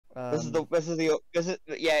This is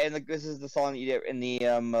the song you get in the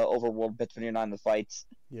overworld bits when you're not in the fights.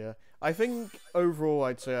 Yeah, I think overall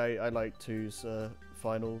I'd say I like two's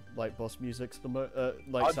final like boss music's the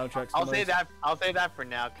soundtracks. I'll say that for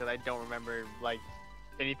now because I don't remember like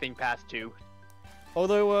anything past 2.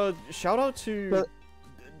 Although shout out to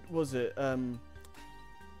was it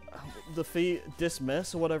the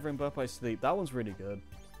Dismiss or whatever in Birth by Sleep. That one's really good.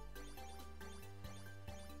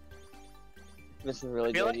 This is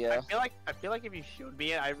really good. Yeah. I feel like if you showed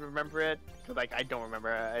me it, I remember it. Cause like I don't remember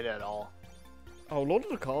it at all. Oh, Lord of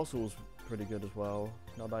the Castle's pretty good as well.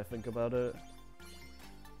 Now that I think about it.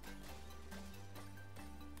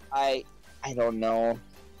 I don't know.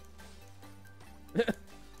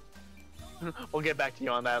 We'll get back to you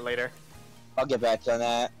on that later. I'll get back to you on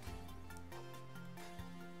that.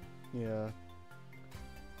 Yeah.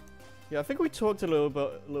 Yeah, I think we talked a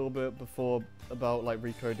little bit before about like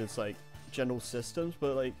Recoded's like general systems,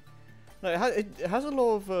 but like it has a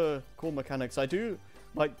lot of cool mechanics. I do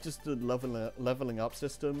like just the leveling up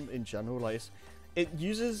system in general. Like it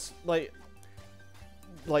uses like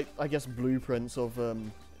I guess blueprints of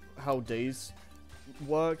how Days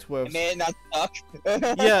worked. Where man, that suck.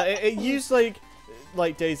 Yeah, it used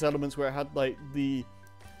like Days elements where it had like the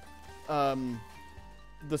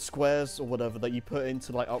squares or whatever that you put in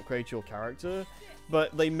to like upgrade your character,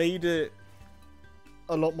 but they made it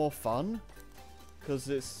a lot more fun because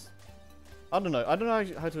it's I don't know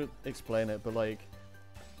how to explain it, but like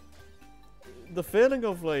the feeling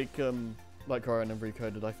of like Orion and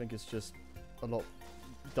Recoded I think is just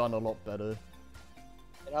done a lot better.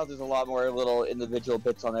 And now there's a lot more little individual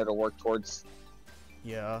bits on there to work towards.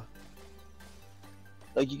 Yeah.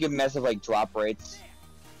 Like you can mess with like drop rates.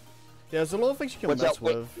 Yeah, there's a lot of things you can mess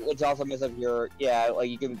with. Which also mess up your like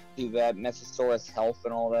you can do that, mess with Sora's health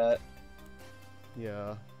and all that.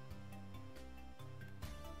 Yeah.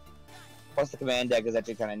 Plus the command deck is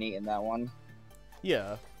actually kind of neat in that one.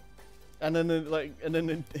 Yeah. And then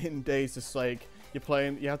in Days it's like you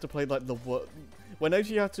have to play like whenever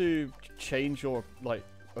you have to change your like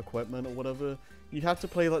equipment or whatever, you have to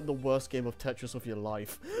play like the worst game of Tetris of your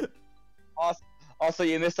life. Also,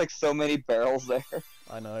 you missed like so many barrels there.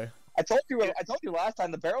 I know. I told you last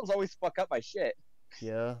time the barrels always fuck up my shit.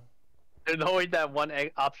 Yeah. There's always that one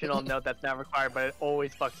optional note that's not required, but it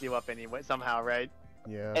always fucks you up anyway somehow, right?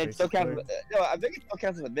 Yeah. And it still counts. No, I think it still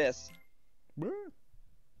counts as a miss.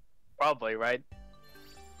 Probably, right?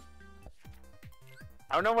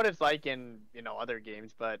 I don't know what it's like in other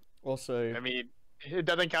games, but also I mean it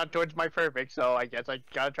doesn't count towards my perfect, so I guess I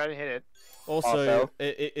gotta try to hit it. Also,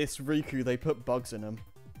 it's Riku. They put bugs in him.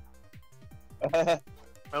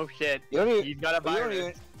 Oh shit! He's got a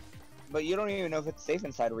virus. But you don't even know if it's safe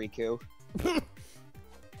inside Riku.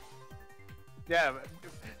 Yeah,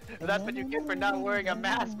 that's what you get for not wearing a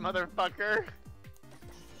mask, motherfucker.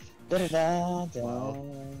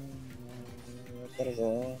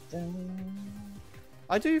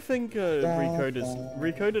 I do think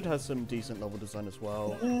Recoded has some decent level design as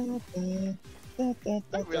well. I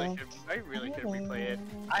really should replay it.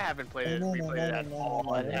 I haven't replayed it at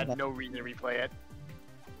all. I had no reason to replay it.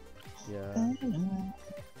 Yeah.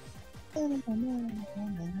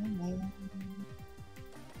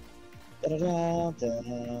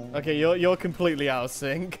 Okay, you're completely out of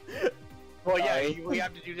sync. Well, yeah, we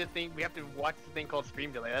have to do this thing. We have to watch the thing called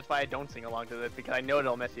Stream Delay. That's why I don't sing along to this, because I know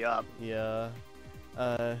it'll mess you up. Yeah.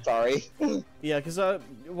 Sorry. Yeah, because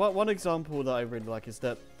one example that I really like is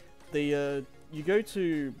that you go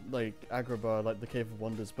to like Agrabah, like the Cave of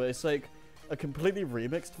Wonders, but it's like a completely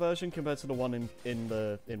remixed version compared to the one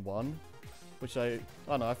in one, which I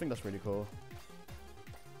don't know. I think that's really cool.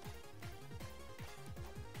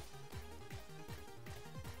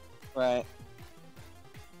 Right.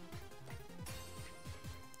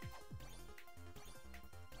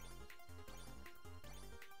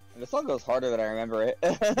 The song goes harder than I remember it.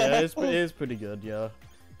 Yeah, it is pretty good, yeah.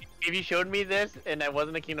 If you showed me this and I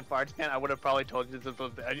wasn't a Kingdom Hearts fan, I would have probably told you this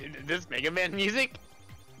was this Mega Man music.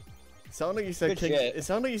 It sounded like you said it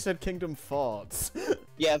sounded like you said Kingdom Farts.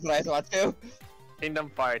 Yeah, that's what I thought too.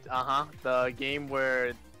 Kingdom Farts, the game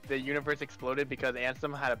where the universe exploded because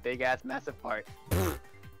Ansem had a big ass massive fart.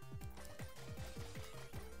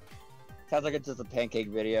 Sounds like it's just a pancake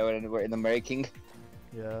video and we're in the making.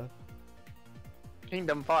 Yeah.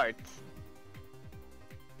 Kingdom Farts.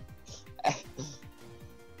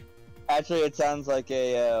 Actually, it sounds like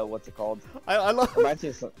a what's it called? I love. Reminds me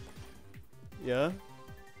of some... Yeah.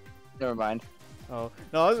 Never mind. Oh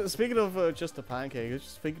no! Speaking of just a pancake, I was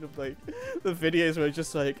just thinking of like the videos where it's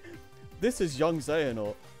just like, this is young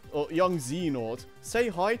Xehanort. or young Xehanort. Say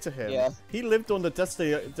hi to him. Yeah. He lived on the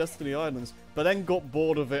Destiny Islands, but then got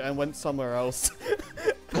bored of it and went somewhere else.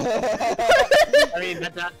 I mean,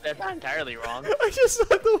 that's not entirely wrong. I just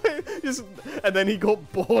said the way, and then he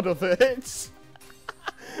got bored of it.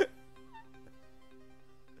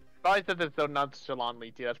 Probably said this so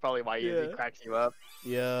nonchalantly too. That's probably why he cracks you up.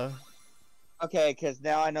 Yeah. Okay, because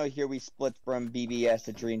now I know here we split from BBS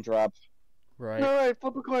to Dream Drop. Right. All right,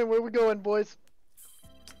 flip a coin. Where we going, boys?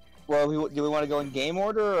 Well, do we want to go in game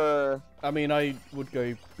order or? I mean, I would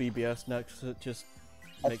go BBS next. It just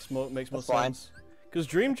makes more sense. Because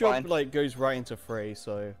Dream Drop like goes right into Frey,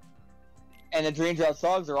 so. And the Dream Drop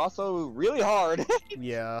songs are also really hard.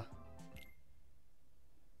 Yeah.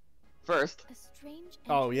 First.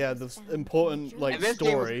 Oh yeah, the important like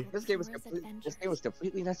story. This game was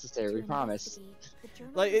completely necessary. We promise.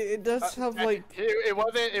 Like it does have like it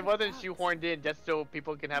wasn't shoehorned in just so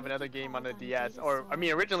people can have another game on the DS, or I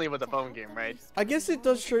mean originally it was a phone game, right? I guess it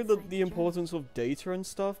does show the importance of data and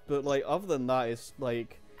stuff, but like other than that, it's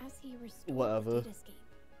like whatever.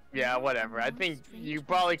 Yeah, whatever. I think you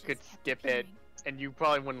probably could skip it, and you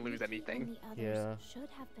probably wouldn't lose anything. Yeah.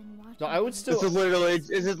 No, I would still. This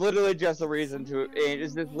is literally just a reason to.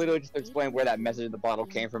 This is literally just to explain where that message in the bottle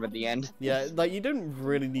came from at the end. Yeah, like you didn't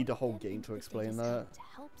really need a whole game to explain that.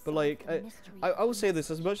 But like, I will say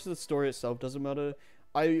this: as much as the story itself doesn't matter,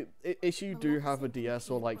 if you do have a DS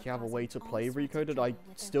or like you have a way to play Recoded, I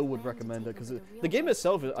still would recommend it because the game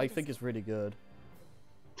itself, I think, is really good.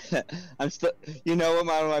 I'm still. You know what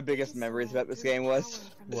one of my biggest memories about this game was?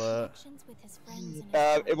 What?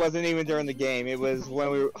 It wasn't even during the game. It was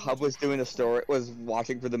when Hub was doing the story. Was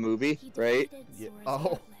watching for the movie, right? Yeah.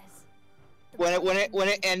 Oh. When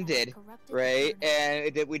it ended, right?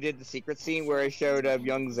 And we did the secret scene where it showed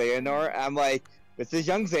young Xehanort. I'm like, this is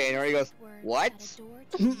young Xehanort. He goes, what?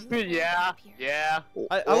 Yeah.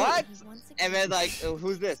 What? And then like,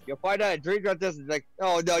 who's this? You'll find out. Dream Drop this. It's like,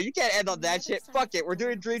 oh no, you can't end on that shit. Fuck it, we're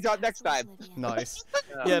doing Dream Drop next time. Nice.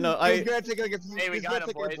 Yeah, no, He's gonna take like a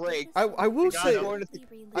break. I will say.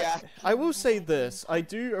 Yeah. I will say this. I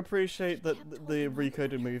do appreciate that the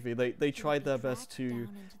Recoded movie. They tried their best to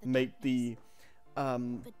make the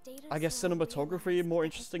I guess cinematography more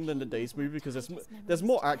interesting than the Days movie because there's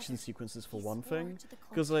more action sequences for one thing.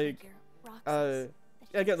 Because like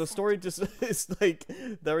again, the story just is like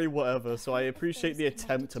very whatever, so I appreciate the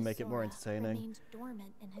attempt to make it more entertaining.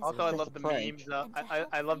 Also, I love the memes.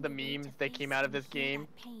 I love the memes that came out of this game.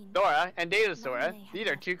 Sora and Data Sora, these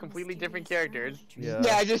are two completely different characters. Yeah.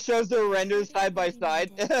 Yeah, it just shows their renders side by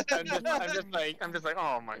side. I'm just like,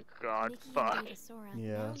 oh my god, fuck.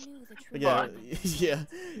 Yeah. Yeah. Yeah.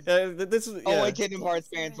 This is. Yeah. Only Kingdom Hearts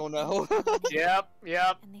fans will know. Yep.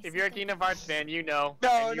 If you're a Kingdom Hearts fan, you know.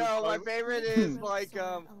 No, my favorite is like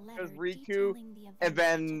there's Riku, and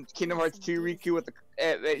then Kingdom Hearts 2 Riku with the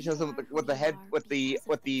it shows him with the head with the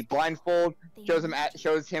blindfold, shows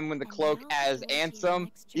him with the cloak as Ansem.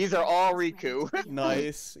 These are all Riku.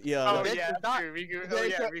 Nice. Yeah. Oh yeah, that's true. Riku. Oh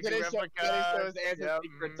yeah, Riku replica. Shows Ansem's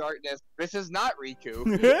Secret Darkness. This is not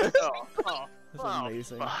Riku. Oh, That's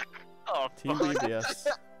amazing. Fuck. Oh, Team fuck. BBS.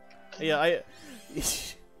 Yeah,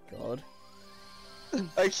 God.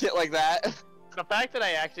 Like shit like that. The fact that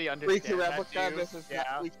I actually understand Riku replica. that too, This is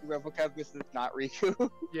not Riku replica. This is not Riku.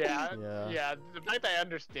 Yeah. The fact that I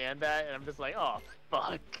understand that, and I'm just like, oh,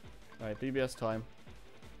 fuck. Alright, BBS time.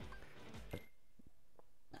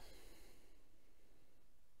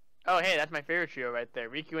 Oh, hey, that's my favorite trio right there,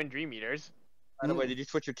 Riku and Dream Eaters. By the way, did you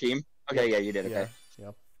switch your team? Okay, yeah, you did. Okay.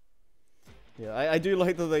 Yeah, I do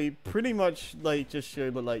like that they pretty much like just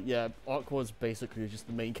show that like Aqua's basically just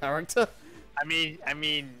the main character. I mean,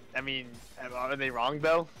 are they wrong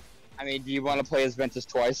though? I mean, do you want to play as Ventus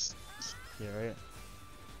twice? Yeah, right.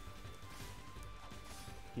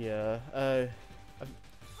 Yeah,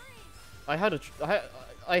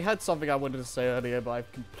 I had something I wanted to say earlier, but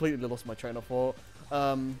I've completely lost my train of thought.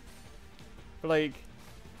 But like,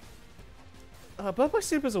 Birth by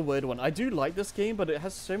Sleep is a weird one. I do like this game, but it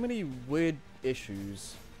has so many weird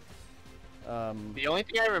issues. The only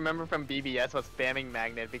thing I remember from BBS was spamming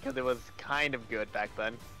Magnet because it was kind of good back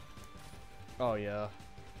then. Oh yeah.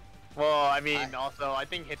 Well, I mean, also, I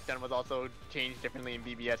think Hitstun was also changed differently in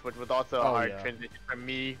BBS, which was also a hard transition for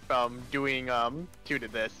me from doing 2 to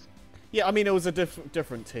this. Yeah, I mean it was a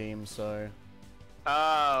different team, so.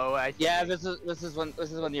 Oh, I see. Yeah, this is when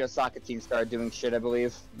the Osaka team started doing shit, I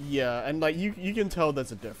believe. Yeah, and like you can tell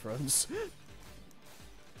there's a difference.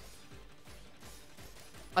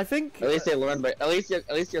 I think at least they learned, but at least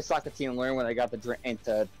the Osaka team learned when they got the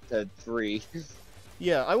into 3.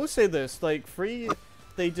 Yeah, I will say this: like 3,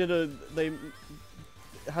 they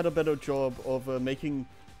had a better job of making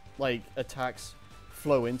like attacks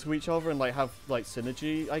flow into each other and like have like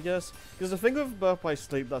synergy, I guess. Because the thing with Birth by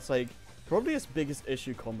Sleep that's like probably its biggest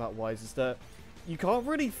issue combat-wise is that you can't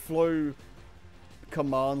really flow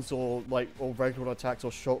commands or regular attacks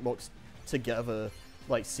or short locks together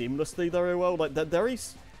like seamlessly very well. Like they're very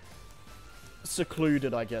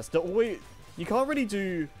secluded, I guess. You can't really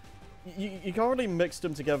do you can't really mix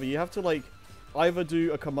them together. You have to like either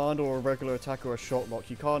do a command or a regular attack or a short lock.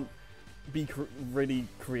 You can't be really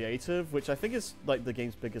creative, which I think is like the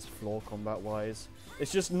game's biggest flaw combat-wise.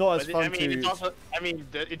 It's just not as fun. I mean, it's also. I mean,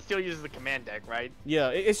 it still uses the command deck, right? Yeah,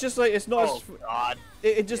 it's just like it's not. Oh God.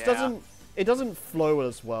 It just doesn't. It doesn't flow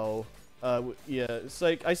as well. Yeah, it's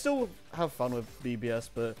like I still have fun with BBS,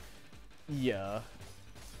 but yeah.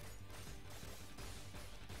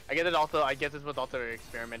 I guess this was also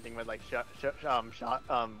experimenting with like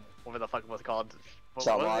whatever the fuck it was called.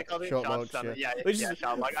 Shotlock. Yeah,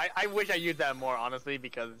 Shotlock. I wish I used that more honestly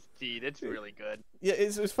because gee, it's really good. Yeah,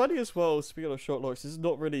 it's funny as well. Speaking of shortlocks, it's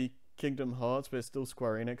not really Kingdom Hearts, but it's still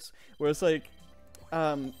Square Enix. Whereas like,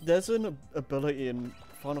 there's an ability in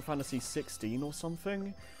Final Fantasy 16 or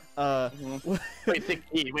something. Wait,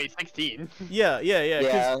 16. Wait, 16. Yeah.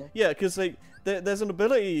 Because like there's an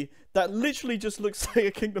ability that literally just looks like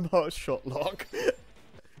a Kingdom Hearts shotlock.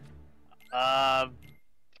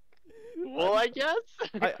 Well, I guess.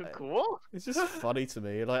 Cool. It's just funny to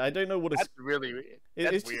me. Like I don't know what it's. That's really.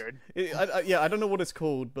 That's weird. I don't know what it's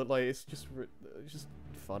called, but like it's just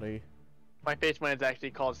funny. My face when it's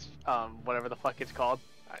actually called whatever the fuck it's called.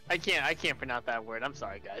 I can't pronounce that word. I'm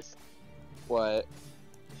sorry, guys. What?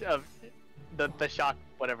 The shock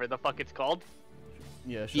whatever the fuck it's called.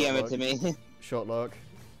 Yeah. DM it to me. Shotlock.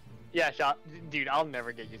 Yeah, dude, I'll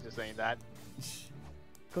never get used to saying that.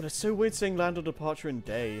 God, it's so weird saying land of departure and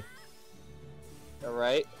day.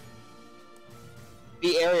 Alright.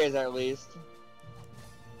 The areas at least.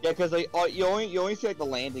 Yeah, because like you only see like the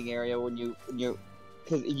landing area when you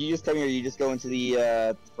because you just come here, you just go into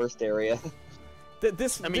the first area.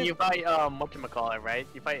 I mean, you fight whatchamacallit, right?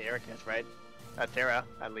 You fight Ericus, right? Terra,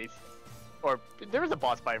 at least. Or there was a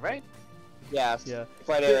boss fight, right? Yes. Yeah. You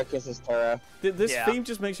fight Ericus as Terra. This theme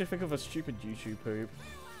just makes you think of a stupid YouTube poop.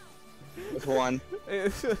 Which one?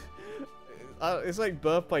 It's like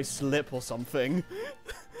Birth by Slip or something.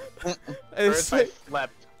 Birth by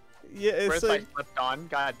Slept. Yeah, it's Birth by Slept on.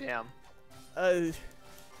 Goddamn.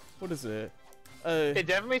 What is it? It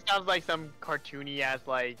definitely sounds like some cartoony ass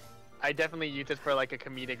like. I definitely use this for like a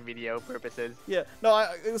comedic video purposes. Yeah, no,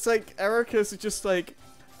 it's like Ericus is just like,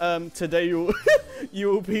 today you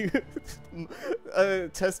will be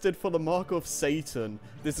tested for the mark of Satan.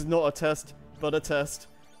 This is not a test, but a test.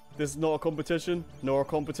 This is not a competition, nor a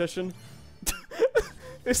competition.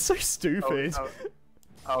 It's so stupid.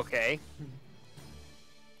 Okay.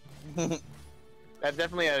 That's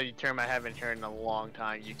definitely a term I haven't heard in a long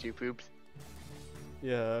time. YouTube poops.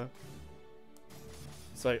 Yeah.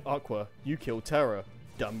 It's like, Aqua, you killed Terra.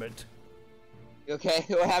 Damn it. Okay,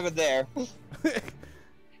 what happened there?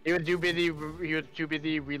 He was too busy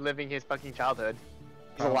reliving his fucking childhood.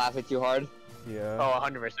 He's laughing too hard. Yeah. Oh,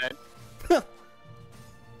 100%.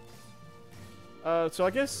 So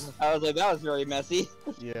I guess I was like, that was very messy.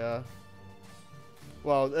 Yeah.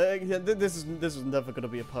 Well, this is never gonna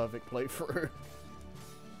be a perfect playthrough.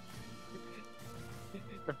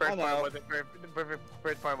 The first part wasn't perfect. The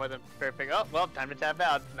first part wasn't perfect. Oh well, time to tap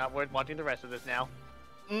out. Not worth watching the rest of this now.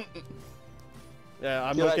 Yeah,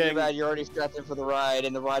 I'm not getting. You're already strapped in for the ride,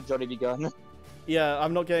 and the ride's already begun. Yeah,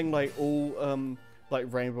 I'm not getting like all like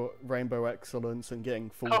rainbow excellence and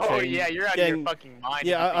getting full. Oh yeah, you're out of your fucking mind.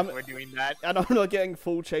 Yeah, we're doing that. And I'm not getting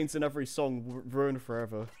full chains in every song. Ruined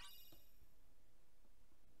forever.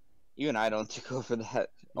 You and I don't go for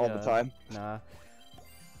that all the time. Nah.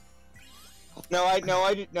 No,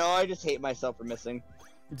 I just hate myself for missing.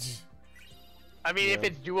 I mean, if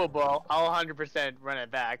it's doable, I'll 100% run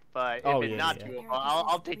it back. But if it's not doable,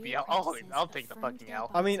 I'll take the fucking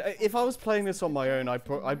L. I mean, if I was playing this on my own,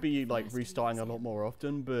 I'd be like restarting a lot more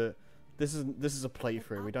often. But this is a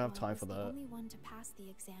playthrough. We don't have time for that.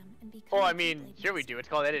 Oh, I mean, sure we do. It's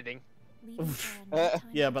called editing.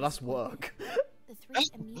 Yeah, but that's work.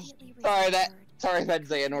 Sorry,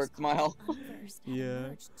 that's a North smile. Yeah.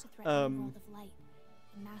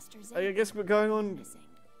 I guess we're going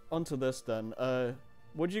onto this then.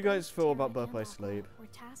 What do you guys feel about Birth by Sleep?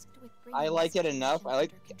 I like it enough. I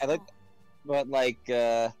like, but like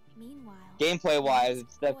gameplay wise,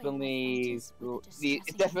 it's definitely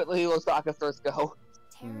Osaka first go.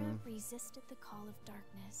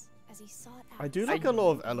 I do like a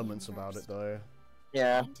lot of elements about it though.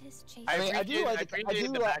 Yeah. I I mean, I do like appreciate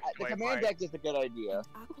the the backstory command part. deck is a good idea.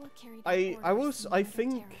 I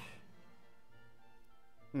think.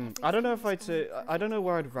 I don't know if I'd say I don't know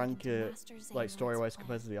where I'd rank it like story-wise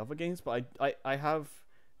compared to the other games, but I have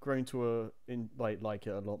grown to like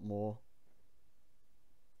it a lot more.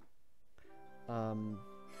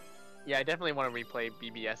 Yeah, I definitely want to replay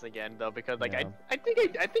BBS again though, because like Yeah. I think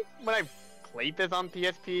when I played this on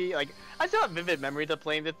PSP, like I still have vivid memories of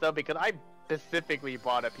playing this though, because I specifically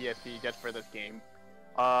bought a PSP just for this game.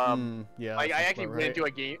 Yeah. Like I actually went into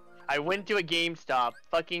a game. I went to a GameStop,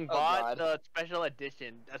 fucking bought the special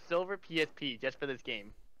edition, a silver PSP just for this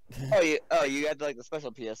game. You had like the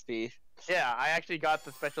special PSP. Yeah, I actually got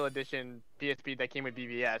the special edition PSP that came with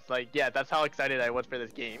BBS. Like, yeah, that's how excited I was for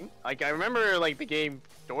this game. Like, I remember like the game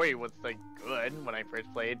story was like good when I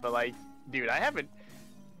first played, but like, dude,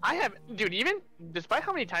 dude, even despite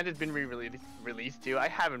how many times it's been released too, I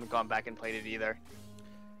haven't gone back and played it either.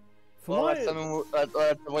 Well, that's something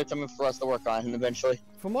for us to work on eventually.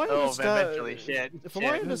 From what I understand, From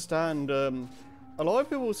what I understand, a lot of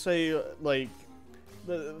people say like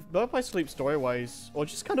the Birth by Sleep story-wise, or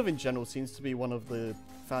just kind of in general, seems to be one of the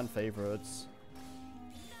fan favorites,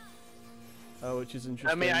 which is interesting.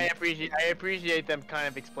 I mean, I appreciate them kind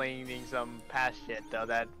of explaining some past shit though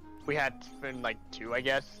that we had been like 2, I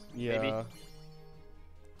guess. Yeah. Maybe.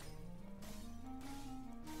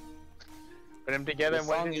 Put them together and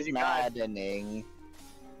song is maddening.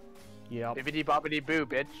 Yeah. Bibbidi bobbidi boo,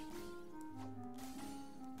 bitch.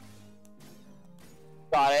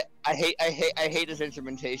 Got it. I hate this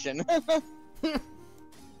instrumentation.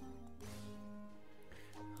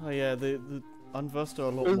 Oh yeah, the unversed are a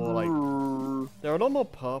lot more like they're a lot more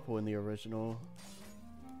purple in the original.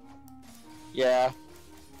 Yeah.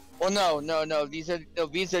 Well, no. These are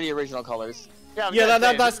the original colors. Yeah,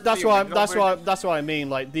 that's what I mean.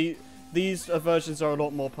 Like these versions are a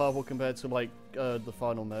lot more purple compared to like the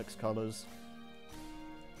final mix colors.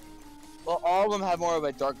 Well, all of them have more of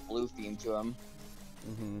a dark blue theme to them.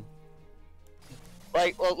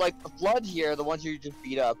 Like the Flood here, the ones you just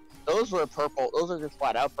beat up, those were purple. Those are just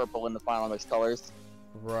flat out purple in the final mix colors.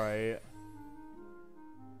 Right.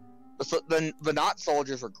 So the not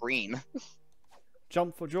soldiers were green.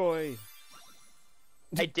 Jump for joy.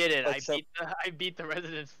 I did it. I beat the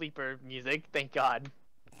Resident Sleeper music. Thank God.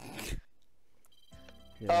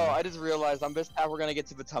 Yeah. Oh, I just realized I'm just we're gonna get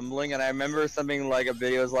to the tumbling, and I remember something like a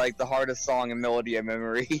video was like the hardest song in Melody of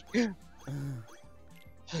Memory.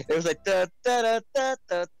 It was like da da da da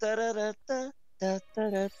da da da da da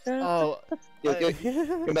da da. Oh,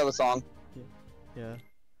 you know the song. Yeah.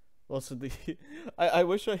 Also, I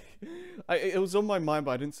wish it was on my mind,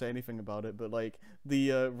 but I didn't say anything about it. But like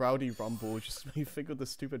the Rowdy Rumble just made me think of the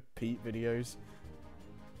stupid Pete videos.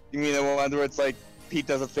 You mean the one where it's like Pete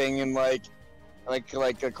does a thing and like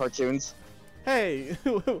cartoons? Hey,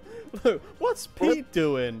 what's Pete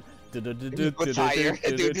doing? It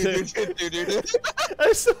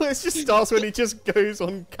just starts when he just goes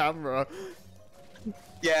on camera.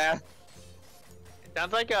 Yeah. It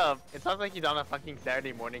sounds like he's on a fucking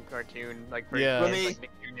Saturday morning cartoon, like for yeah. like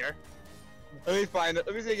Nick Jr. Let me find it.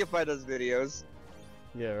 Let me see if I can find those videos.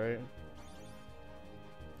 Yeah, right.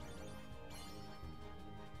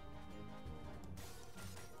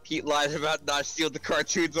 Pete lies about not stealing the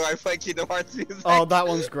cartoons while I play Kingdom Hearts music. Oh, that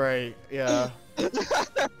one's great. Yeah.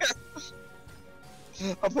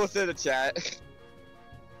 I'll post it in the chat.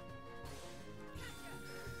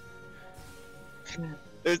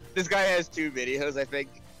 This guy has 2 videos, I think.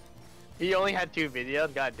 He only had 2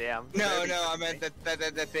 videos? Goddamn. No, I meant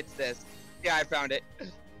that fits this. Yeah, I found it.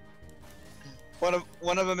 One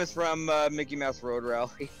of them is from Mickey Mouse Road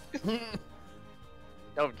Rally.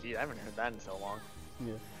 Oh, geez, I haven't heard that in so long.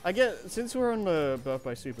 Yeah. I get, since we're on Birth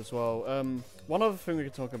by Sleep as well, one other thing we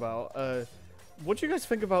could talk about, what do you guys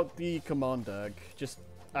think about the command deck, just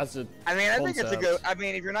as a I mean, I concept? think it's a good, I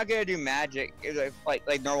mean, if you're not gonna do magic,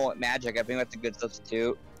 like normal magic, I think that's a good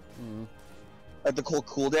substitute. Like the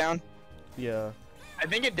cooldown. Yeah. I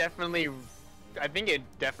think it definitely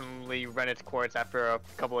ran its course after a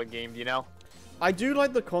couple of games, you know? I do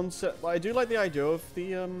like the concept, I do like the idea of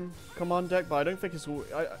the command deck, but I don't think it's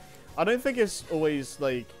I don't think it's always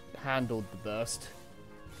like handled the best.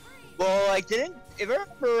 Well, like if I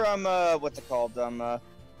remember what's it called?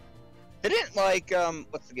 Didn't like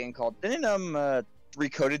what's the game called? Didn't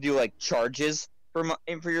Recoded do like charges for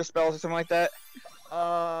your spells or something like that?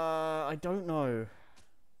 I don't know.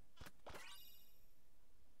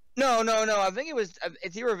 No. I think it was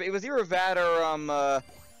either that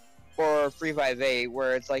or 358,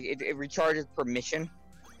 where it's like it recharges per mission.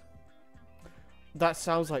 That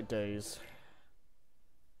sounds like Days.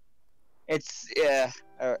 It's yeah.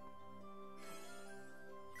 Yeah.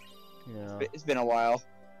 It's been a while.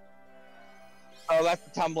 Oh, that's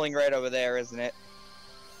the tumbling right over there, isn't it?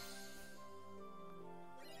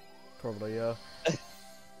 Probably, yeah.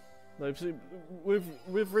 Like, see, with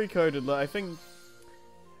Recoded, like,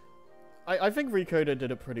 I think Recoded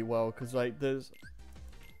did it pretty well because like there's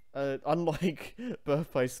unlike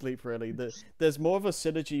Birth by Sleep, really, there's more of a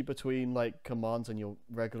synergy between like commands and your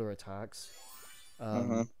regular attacks.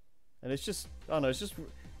 And it's just I don't know, it's just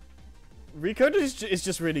Recoded is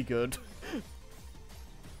just really good.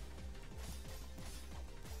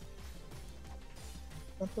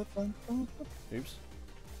 Oops.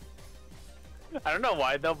 I don't know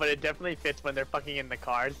why though, but it definitely fits when they're fucking in the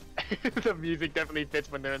cars. The music definitely fits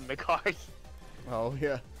when they're in the cars. Oh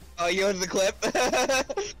yeah. Oh, you want the clip?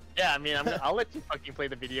 Yeah, I mean, I'll let you fucking play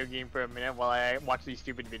the video game for a minute while I watch these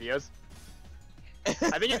stupid videos.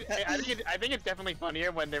 I think it's definitely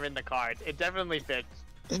funnier when they're in the cars. It definitely fits.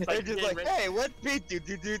 They're just like, hey, what beat do?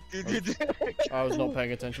 I was not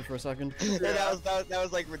paying attention for a second. Yeah,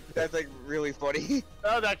 that's like really funny.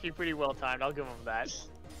 That was actually pretty well timed. I'll give them that.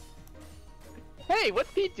 Hey,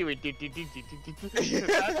 what's Pete doing? That's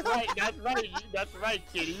right,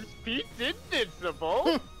 kiddies. Pete's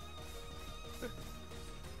invincible.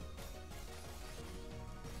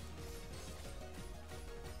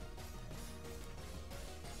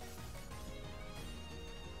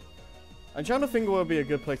 I'm trying to think what would be a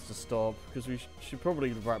good place to stop, because we should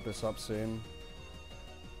probably wrap this up soon.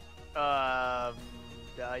 I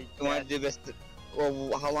You want to do this?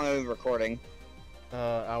 Well, how long are we recording?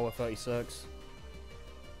 Hour 36.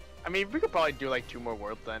 I mean, we could probably do like 2 more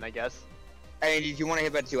worlds then, I guess. Hey, do you want to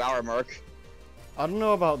hit that 2-hour mark? I don't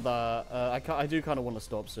know about that. I do kind of want to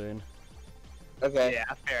stop soon. Okay. Yeah,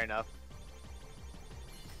 fair enough.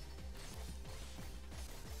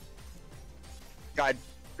 God,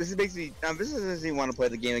 this makes me. This makes me want to play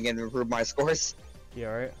the game again to improve my scores. Yeah,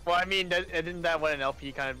 right. Well, I mean, isn't that what an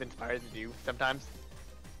LP kind of inspires to do sometimes?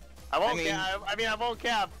 I won't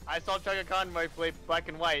cap. I saw Chugga Khan when I played Black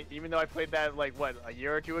and White, even though I played that like what, a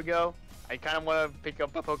year or 2 ago. I kind of want to pick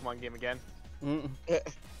up a Pokemon game again.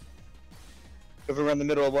 If we're in the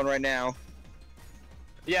middle of one right now.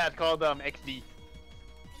 Yeah, it's called XD.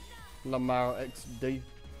 Lamar XD.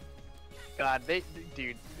 God,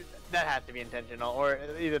 dude, that has to be intentional, or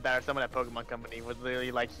either that or someone at Pokemon Company was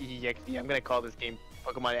literally like, hee XD. I'm gonna call this game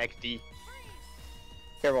Pokemon XD.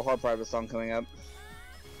 Careful, hard part of a song coming up.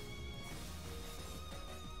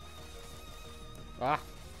 Ah.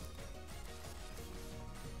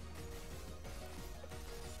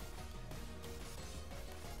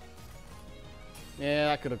 Yeah,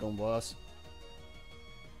 that could have gone worse.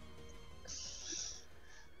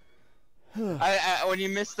 When you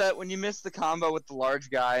missed the combo with the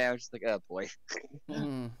large guy, I was just like, oh boy.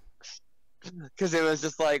 Because it was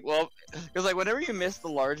just like, well, because like whenever you miss the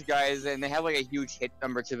large guys and they have like a huge hit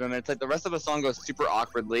number to them, it's like the rest of the song goes super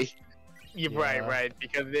awkwardly. Yeah. Right,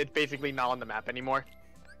 because it's basically not on the map anymore.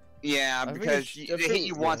 Yeah, because they hit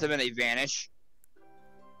you once and then they vanish.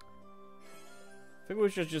 I think we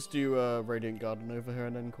should just do Radiant Garden over here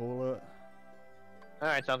and then call it.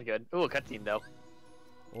 Alright, sounds good. Ooh, a cutscene though.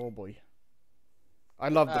 Oh boy. I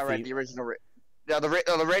love the right, theme. the original. Yeah, the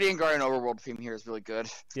Radiant Garden overworld theme here is really good.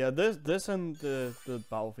 Yeah, this and the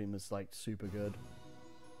battle theme is like super good.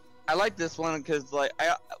 I like this one because like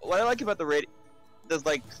what I like about the there's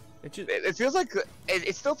like it feels like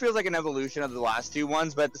it still feels like an evolution of the last 2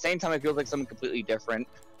 ones, but at the same time it feels like something completely different.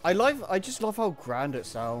 I just love how grand it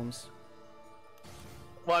sounds.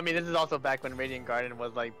 Well, I mean, this is also back when Radiant Garden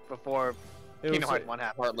was like before Kingdom Hearts 1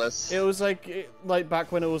 happened. Heartless. It was like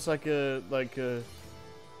back when it was like a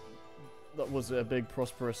that was a big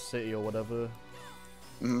prosperous city or whatever.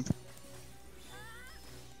 Mm-hmm.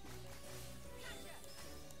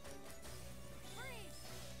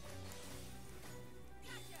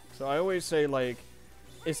 So I always say like,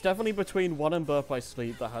 it's definitely between 1 and Birth by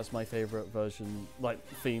Sleep that has my favorite version, like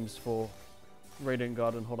themes for Radiant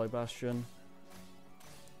Garden, Hollow Bastion.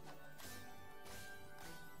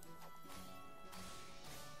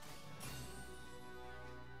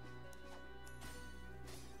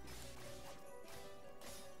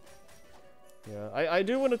 Yeah, I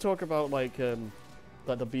do want to talk about like the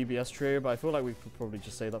BBS trio, but I feel like we could probably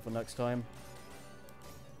just say that for next time.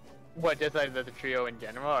 What, just like the trio in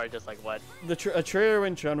general, or just like what? A trio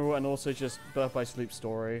in general, and also just Birth by Sleep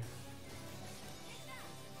story.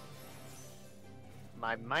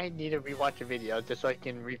 I might need to rewatch a video just so I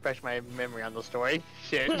can refresh my memory on the story.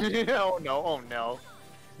 Shit. Oh no, oh no.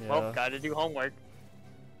 Yeah. Well, gotta do homework.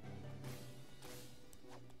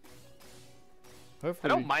 I Hopefully,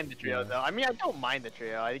 don't mind the trio yeah. though. I mean, I don't mind the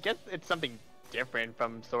trio. I guess it's something different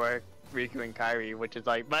from Sora, Riku, and Kairi, which is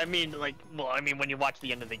like. But I mean, like, well, I mean, when you watch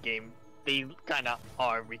the end of the game, they kind of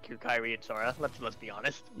are Riku, Kairi, and Sora. Let's be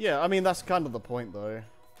honest. Yeah, I mean that's kind of the point though.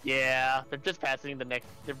 Yeah, they're just passing the next.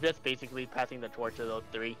 They're just basically passing the torch to those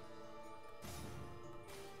three.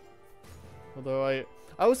 Although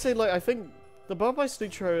I would say like I think the Birth by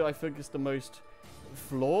Sleep trio I think is the most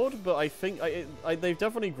flawed, but I think they've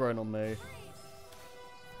definitely grown on me.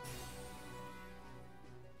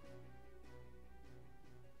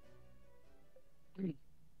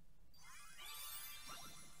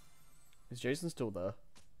 Is Jason still there?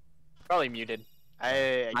 Probably muted.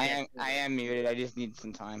 I am muted. I just need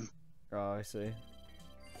some time. Oh, I see.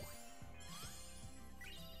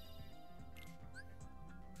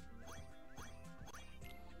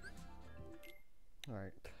 All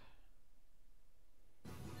right.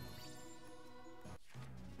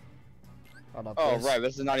 Oh right,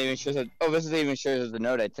 this is not even shows. This is even shows as the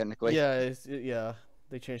node technically. Yeah, yeah.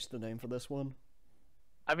 They changed the name for this one.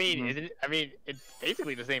 I mean, isn't it, I mean, it's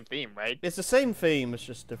basically the same theme, right? It's the same theme. It's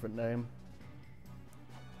just different name.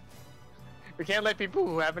 We can't let people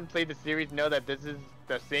who haven't played the series know that this is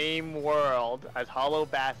the same world as Hollow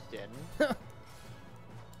Bastion.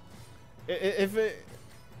 If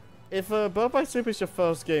Birth by Sleep is your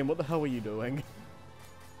first game, what the hell were you doing?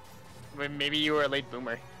 I mean, maybe you were a late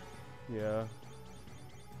boomer. Yeah.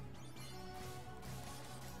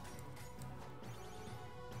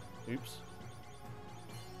 Oops.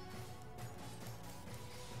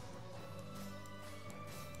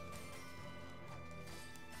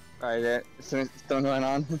 Alright, still going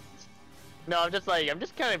on. No, I'm just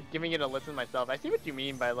kind of giving it a listen myself. I see what you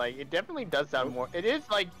mean by like, it definitely does sound more. It is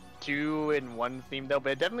like 2 in 1 theme though,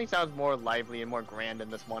 but it definitely sounds more lively and more grand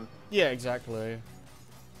in this one. Yeah, exactly.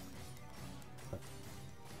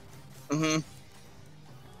 Mm-hmm.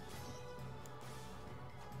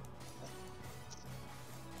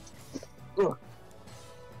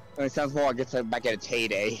 It sounds more like it's back at its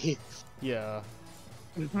heyday. Yeah.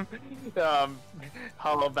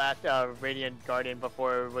 Hollow Radiant Guardian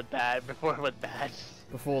before it was bad. Before it was bad.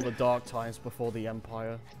 Before the Dark Times, before the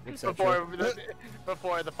Empire, etc.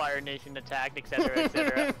 Before the Fire Nation attacked, etc.,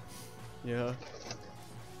 etc. Yeah.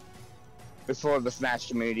 Before the Smash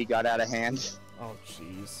community got out of hand. Oh,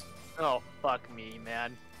 jeez. Oh, fuck me,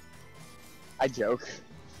 man. I joke.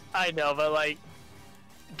 I know, but like...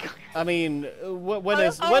 I mean, when I'll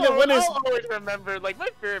is... always remember, like, my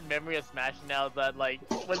favorite memory of Smash now is that, like,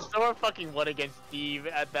 when Sora fucking won against Steve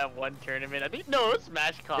at that one tournament, I think, no, it was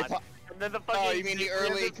SmashCon. And then the fucking... Oh, you mean the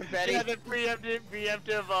early confetti? Yeah, the preemptive,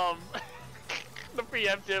 the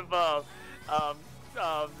preemptive,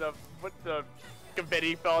 the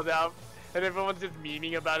confetti falls out. And everyone's just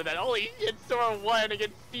memeing about it that, holy shit, Sora won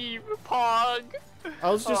against Steve, Pog! I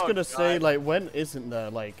was just gonna say, God. like, when isn't there,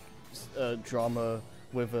 like, drama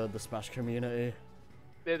with the Smash community?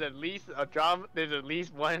 There's at least a drama. There's at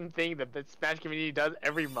least one thing that the Smash community does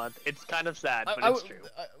every month. It's kind of sad, but it's true.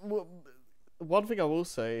 Well, one thing I will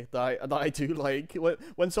say that I do like,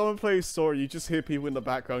 when someone plays Sora, you just hear people in the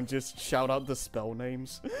background just shout out the spell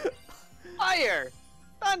names. Fire!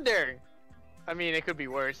 Thunder! I mean, it could be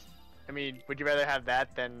worse. I mean, would you rather have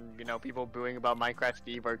that than, you know, people booing about Minecraft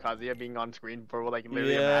Steve or Kazuya being on screen for, like,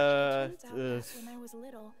 literally a match? Yeah. When I was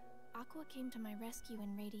little, Aqua came to my rescue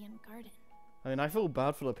in Radiant Garden. I mean, I feel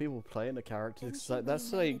bad for the people playing the characters. Then she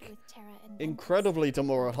That's reunited like with Terra and incredibly Ventus.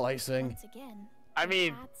 demoralizing. Once again, I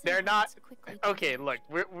mean, paths they're and not... paths quickly Okay, look,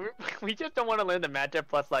 we just don't want to learn the matchup,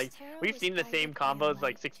 plus, like, Terra we've was seen the guided same by a combos, light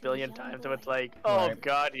like, 6 to a billion young times, so boy. it's like, oh Right.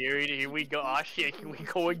 god, here we go, aw shit, here we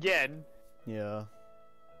go again. Yeah.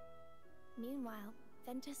 Meanwhile,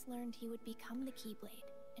 Ventus learned he would become the Keyblade,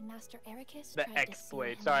 and Master Ericus The tried to seal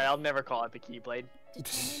X-Blade. him Sorry, away. I'll never call it the Keyblade.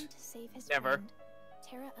 Determined to save his Never. friend,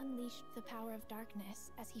 Terra unleashed the power of darkness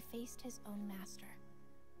as he faced his own master.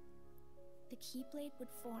 The Keyblade would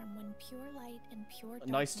form when pure light and pure darkness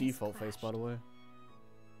Nice default face, by clashed. the way.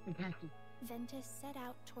 Ventus set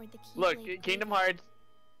out toward the Keyblade. Look, Kingdom Hearts,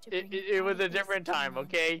 it was a different time,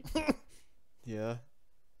 okay? Yeah.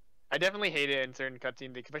 I definitely hate it in certain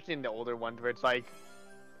cutscenes, especially in the older ones where it's like...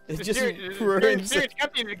 It just serious ruins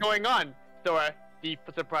cutscenes going on. Sora, deep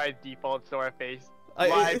surprise default Sora face. I-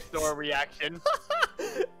 Live Sora reaction.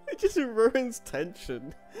 It just ruins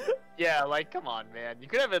tension. Yeah, like, come on, man. You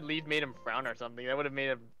could have at least made him frown or something. That would have made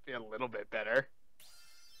him a little bit better.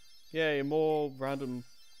 Yay, more random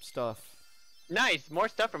stuff. Nice, more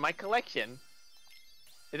stuff from my collection.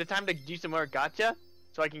 Is it time to do some more gacha?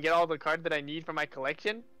 So I can get all the cards that I need for my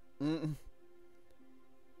collection?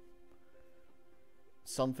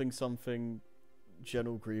 Something,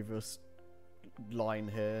 General Grievous line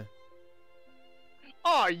here.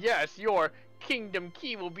 Ah, yes, your Kingdom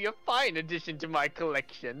Key will be a fine addition to my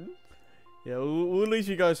collection. Yeah, we'll leave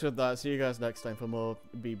you guys with that. See you guys next time for more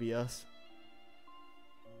BBS.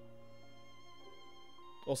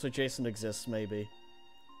 Also, Jason exists, maybe.